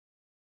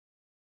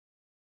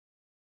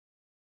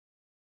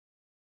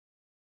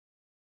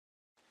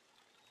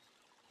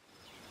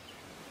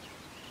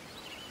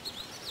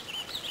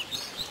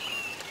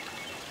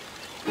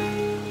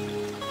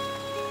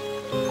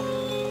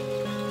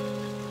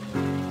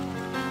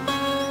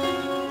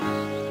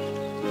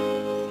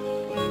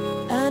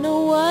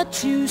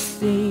what you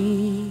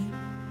see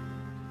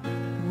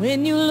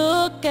when you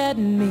look at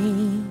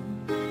me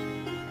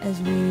as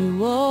we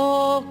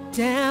walk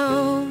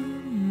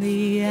down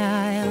the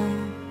aisle.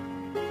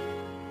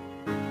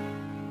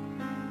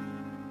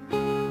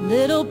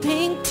 Little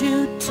pink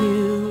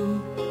tutu,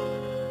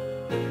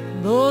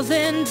 those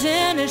and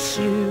tennis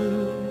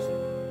shoes,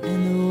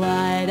 and the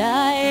wide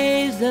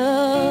eyes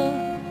of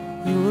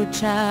your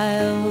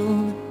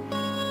child.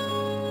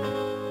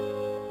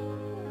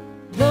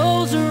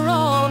 Those are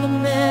all the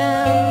memories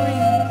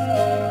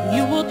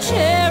you will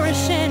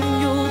cherish and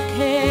you'll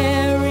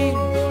carry,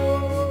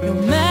 no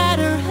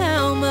matter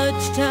how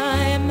much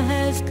time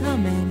has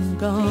come and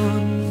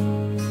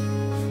gone.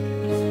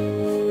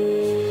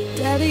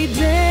 Daddy,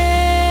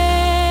 dance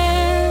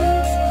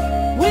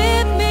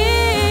with me.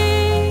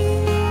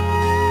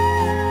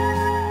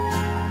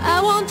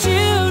 I want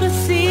you to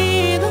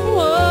see the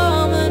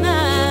woman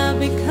I've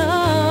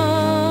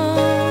become.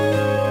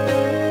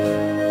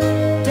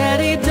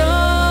 Daddy, don't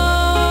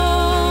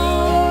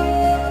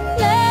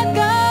let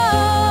go.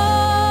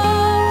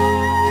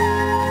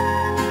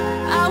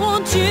 I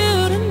want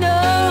you to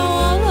know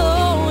I'll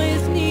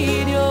always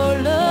need your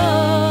love.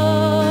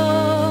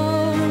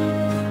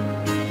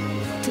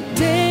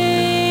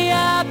 Today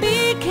I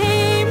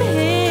became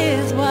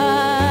his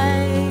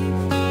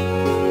wife,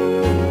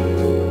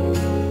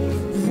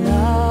 and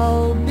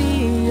I'll be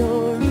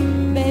your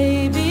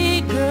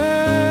baby girl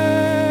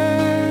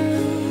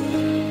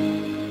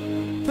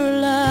for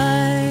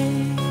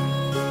life.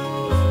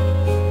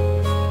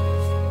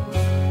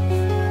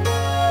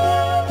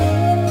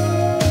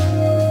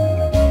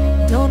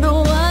 Don't know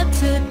what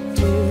to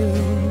do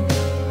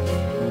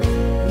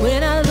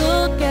when I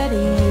look at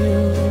you.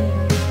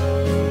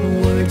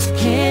 Words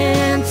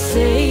can't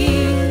say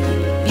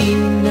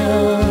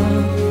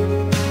enough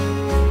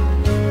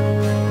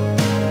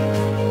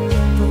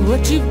for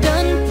what you've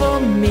done for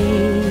me.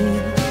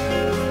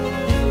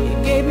 You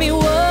gave me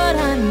what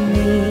I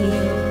need.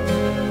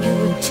 You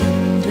were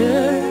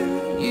tender,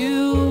 you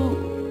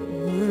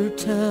were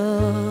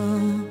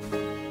tough.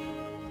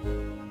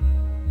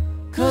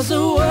 'Cause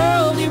the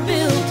world you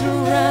built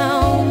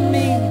around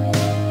me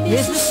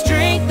is the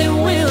strength that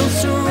will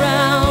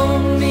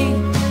surround me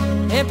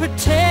and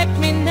protect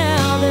me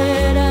now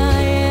that I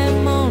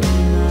am on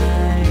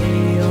my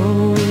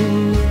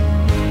own.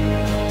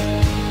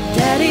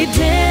 Daddy,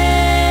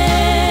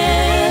 dance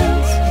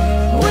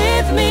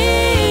with me.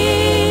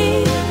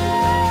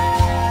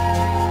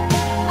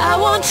 I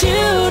want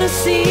you to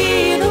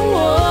see the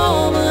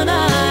woman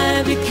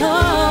I've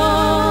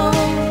become.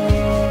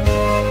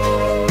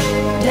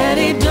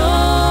 Daddy,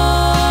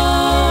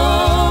 don't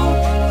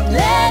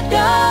let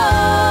go.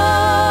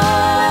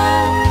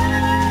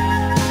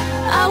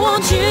 I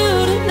want you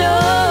to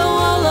know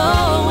I'll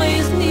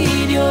always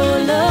need your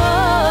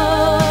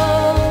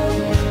love.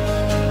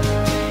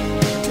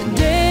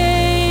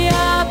 Today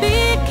I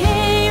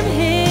became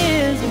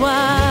his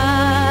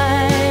wife,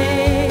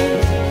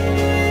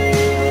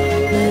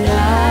 but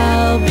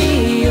I'll be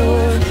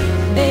your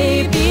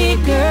baby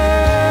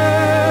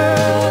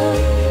girl.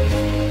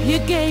 You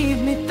gave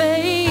me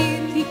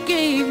faith, you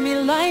gave me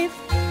life,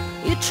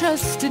 you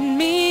trusted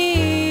me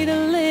to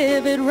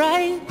live it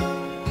right.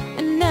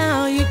 And now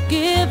you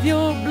give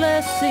your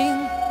blessing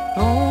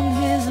on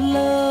his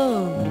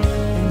love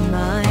and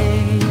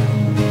mine.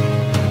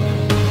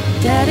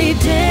 Daddy,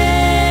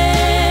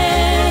 dance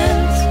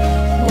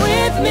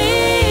with me.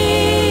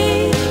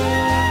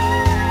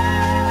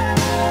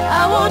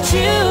 I want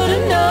you to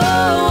know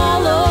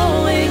I'll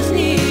always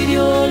need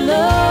your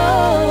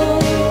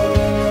love.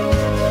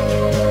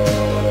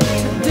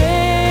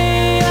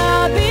 Today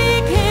I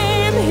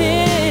became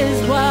his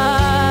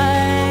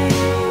wife,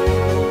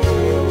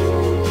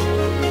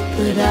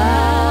 but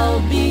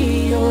I'll be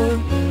your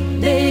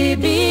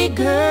baby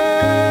girl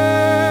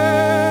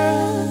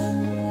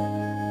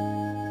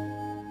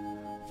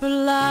for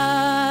life.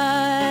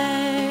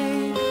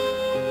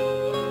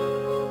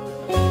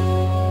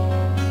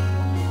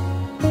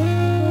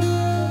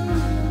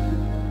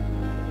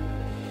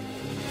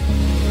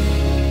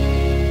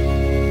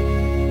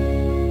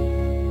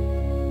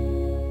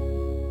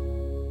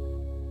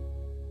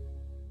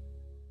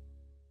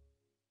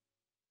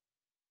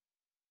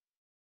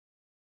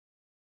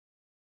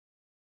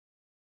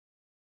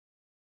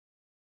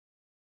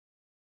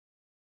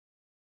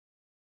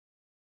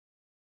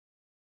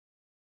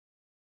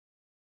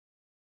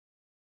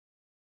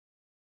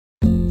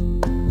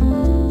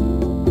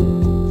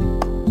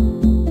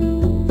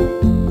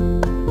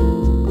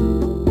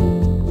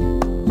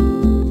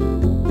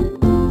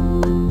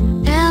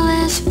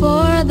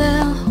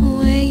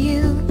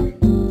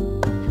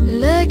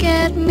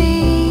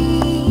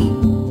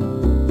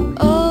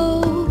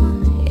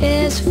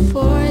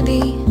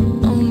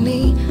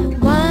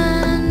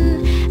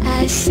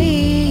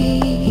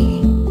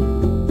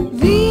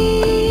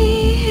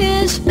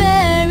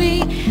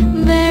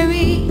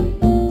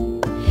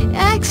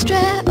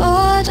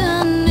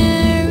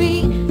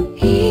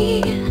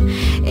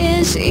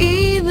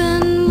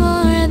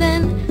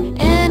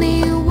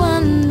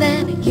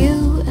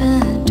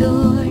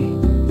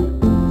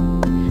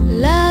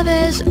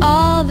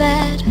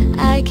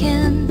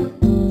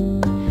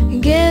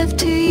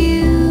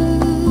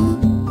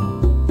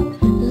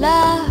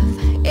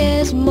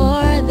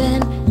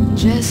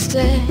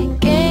 just a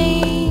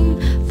game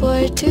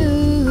for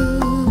two.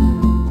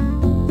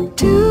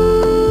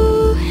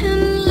 Two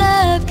in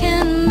love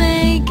can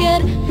make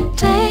it.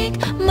 Take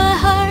my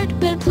heart,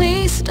 but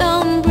please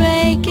don't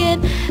break it.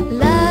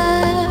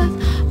 Love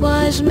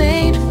was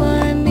made for